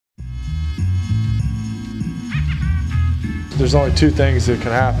there's only two things that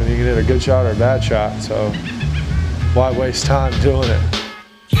can happen. You can hit a good shot or a bad shot. So why waste time doing it?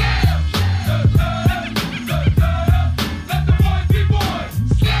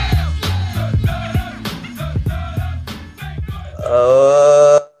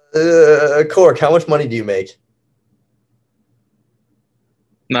 Cork, how much money do you make?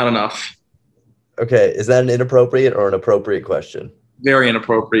 Not enough. Okay, is that an inappropriate or an appropriate question? Very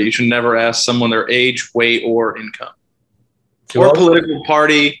inappropriate. You should never ask someone their age, weight, or income. To Or all, political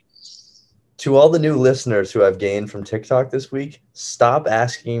party. to all the new listeners who I've gained from TikTok this week, stop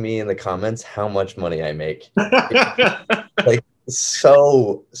asking me in the comments how much money I make. Like,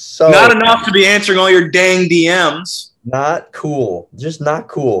 so Not enough to be answering all your dang DMs. not cool. Just not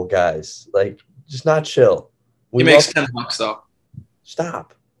cool, guys. Like, just not chill. He makes $10 though.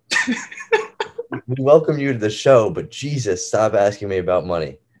 Stop. We welcome you to the show, but Jesus, stop asking me about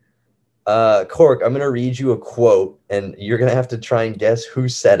money. Cork, I'm going to read you a quote, and you're going to have to try and guess who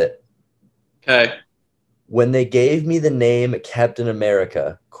said it. Okay. When they gave me the name Captain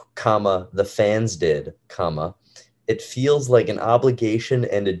America, comma, the fans did, comma, it feels like an obligation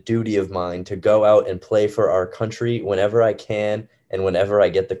and a duty of mine to go out and play for our country whenever I can and whenever I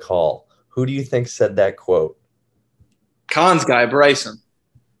get the call. Who do you think said that quote? Cons guy, Bryson.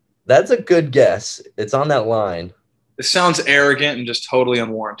 That's a good guess. It's on that line. This sounds arrogant and just totally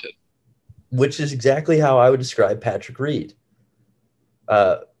unwarranted. Which is exactly how I would describe Patrick Reed.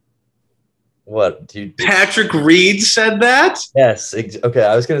 What do you? Patrick Reed said that? Yes. Okay.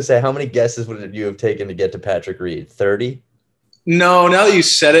 I was going to say, how many guesses would you have taken to get to Patrick Reed? 30? No, now that you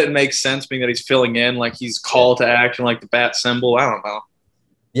said it, it makes sense being that he's filling in, like he's call to action, like the bat symbol. I don't know.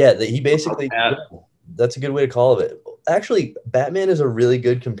 Yeah, he basically, that's a good way to call it. Actually, Batman is a really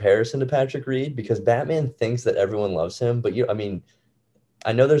good comparison to Patrick Reed because Batman thinks that everyone loves him. But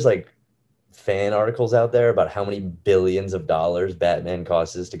I know there's like fan articles out there about how many billions of dollars Batman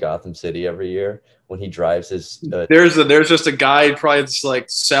costs to Gotham City every year when he drives his. There's just a guy probably just like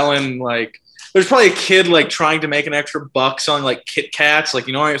selling like. There's probably a kid like trying to make an extra buck selling like Kit Kats, like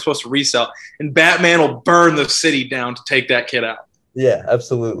you're supposed to resell, and Batman will burn the city down to take that kid out. Yeah,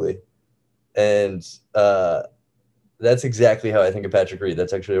 absolutely, and that's exactly how I think of Patrick Reed.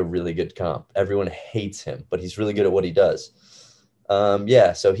 That's actually a really good comp. Everyone hates him, but he's really good at what he does.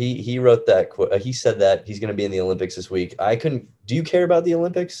 Yeah, so he wrote that quote. He said that he's going to be in the Olympics this week. Do you care about the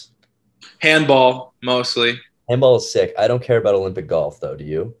Olympics? Handball, mostly. Handball is sick. I don't care about Olympic golf, though. Do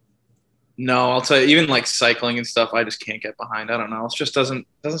you? No, I'll tell you, even like cycling and stuff, I just can't get behind. I don't know. It just doesn't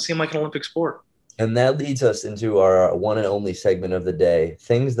seem like an Olympic sport. And that leads us into our one and only segment of the day,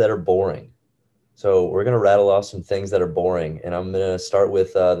 things that are boring. So we're going to rattle off some things that are boring, and I'm going to start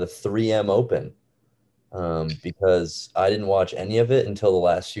with the 3M Open. Because I didn't watch any of it until the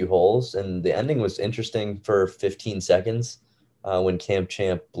last few holes, and the ending was interesting for 15 seconds when Cam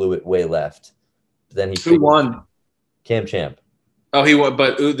Champ blew it way left. But then Who won? Cam Champ. Oh, he won,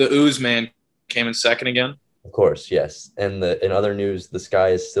 but the Ooze man came in second again. Of course, yes. And in other news, the sky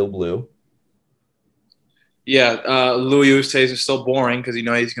is still blue. Yeah, Louis Oosthuizen is still boring because he's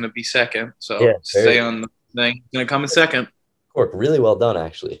going to be second. So yeah, stay on the thing. He's going to come in second. Cork, really well done,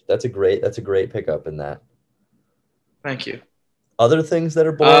 actually. That's a great pickup in that. Thank you. Other things that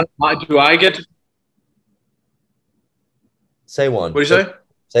are boring? Do I get to say one? What do you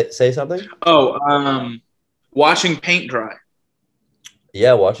say? Say something. Oh, watching paint dry.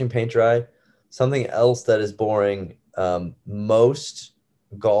 Yeah, watching paint dry. Something else that is boring. Most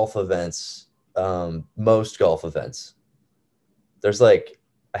golf events. There's like,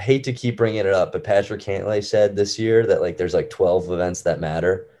 I hate to keep bringing it up, but Patrick Cantlay said this year that like there's like 12 events that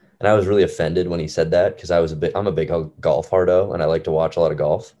matter, and I was really offended when he said that because I'm a big golf hardo and I like to watch a lot of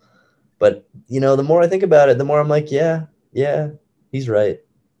golf. But the more I think about it, the more I'm like, yeah, he's right.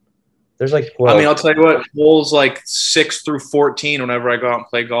 There's like 12. I mean, I'll tell you what, holes like 6 through 14 whenever I go out and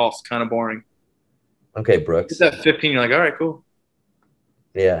play golf, kind of boring. Okay, Brooks. It's at 15, you're like, all right, cool.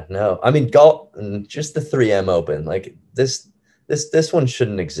 Yeah, no. I mean, golf, just the 3M Open, like this one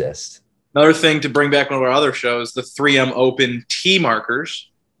shouldn't exist. Another thing to bring back one of our other shows, the 3M Open tee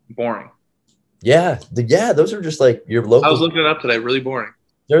markers, boring. Yeah, those are just like your local. I was looking it up today, really boring.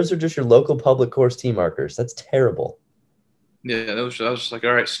 Those are just your local public course tee markers. That's terrible. Yeah, I was just like,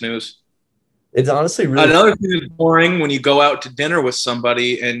 all right, snooze. It's honestly really another thing that's boring when you go out to dinner with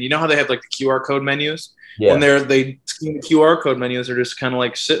somebody, and you know how they have like the QR code menus. Yeah. When they scan the QR code menus, are just kind of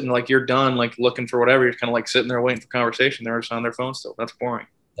like sitting, like you're done, like looking for whatever. You're kind of like sitting there waiting for conversation. They're just on their phone still. That's boring.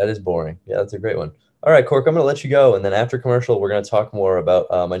 That is boring. Yeah, that's a great one. All right, Cork, I'm going to let you go. And then after commercial, we're going to talk more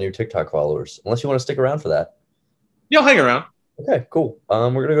about my new TikTok followers, unless you want to stick around for that. Yeah, I'll hang around. Okay, cool.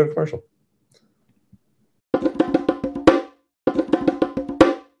 We're going to go to commercial.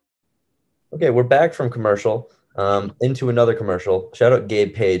 Okay, we're back from commercial into another commercial. Shout out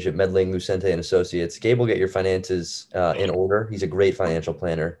Gabe Page at Medling Lucente and Associates. Gabe will get your finances in order. He's a great financial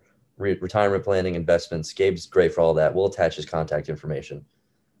planner, retirement planning, investments. Gabe's great for all that. We'll attach his contact information.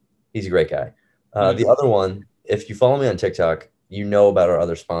 He's a great guy. The other one, if you follow me on TikTok, you know about our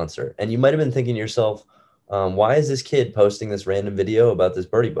other sponsor. And you might have been thinking to yourself, why is this kid posting this random video about this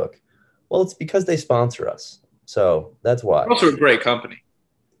birdie book? Well, it's because they sponsor us. So that's why. Also a great company.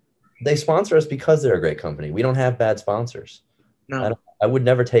 They sponsor us because they're a great company. We don't have bad sponsors. No. I would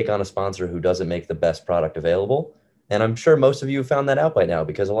never take on a sponsor who doesn't make the best product available. And I'm sure most of you have found that out by now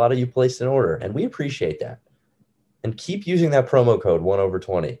because a lot of you placed an order, and we appreciate that. And keep using that promo code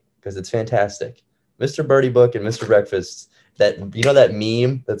 1over20 because it's fantastic. Mr. Birdie Book and Mr. Breakfast, that that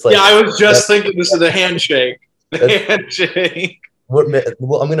meme that's like, yeah, I was just thinking this is the handshake. The handshake.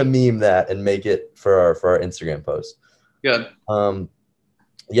 Well, I'm gonna meme that and make it for our Instagram post. Good.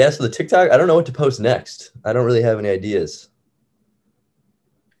 Yeah, so the TikTok, I don't know what to post next. I don't really have any ideas.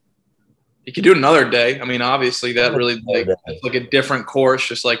 You could do it another day. I mean, obviously that really it's like a different course,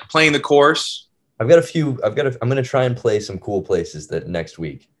 just like playing the course. I'm going to try and play some cool places that next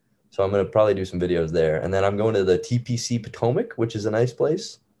week. So I'm going to probably do some videos there. And then I'm going to the TPC Potomac, which is a nice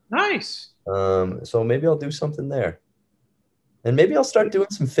place. Nice. So maybe I'll do something there. And maybe I'll start doing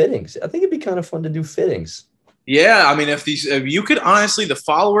some fittings. I think it'd be kind of fun to do fittings. Yeah, I mean, if you could honestly, the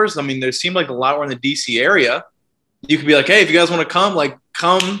followers, I mean, there seemed like a lot were in the DC area. You could be like, hey, if you guys want to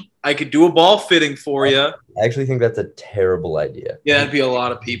come. I could do a ball fitting for you. I actually think that's a terrible idea. Yeah, that'd be a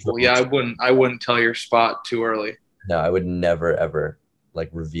lot of people. Yeah, I wouldn't tell your spot too early. No, I would never ever like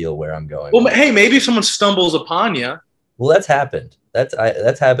reveal where I'm going. Well, hey, maybe if someone stumbles upon you. Well, that's happened.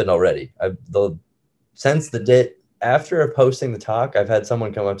 That's happened already. Since the day after posting the talk, I've had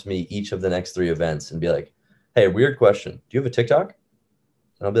someone come up to me each of the next 3 events and be like, hey, weird question. Do you have a TikTok?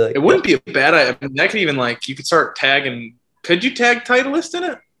 And I'll be like, it wouldn't be a bad idea. I mean, that could even you could start tagging. Could you tag Titleist in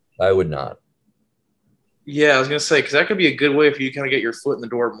it? I would not. Yeah, I was going to say, because that could be a good way for you to kind of get your foot in the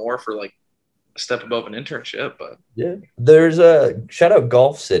door more for a step above an internship. But yeah, there's a shout out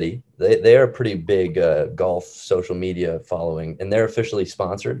Golf City. They are a pretty big golf social media following, and they're officially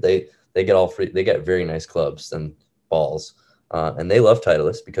sponsored. They get all free. They get very nice clubs and balls, and they love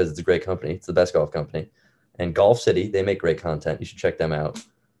Titleist because it's a great company. It's the best golf company. And Golf City, they make great content. You should check them out.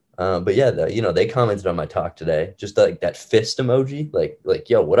 But yeah, they commented on my talk today, just like that fist emoji, like,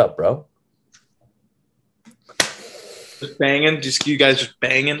 yo, what up, bro? Just banging, you guys just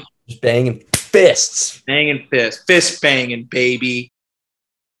banging, fists, banging fists, fist banging, baby.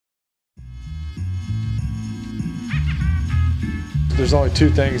 There's only 2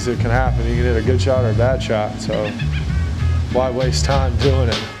 things that can happen. You can hit a good shot or a bad shot. So why waste time doing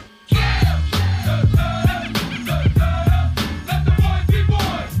it?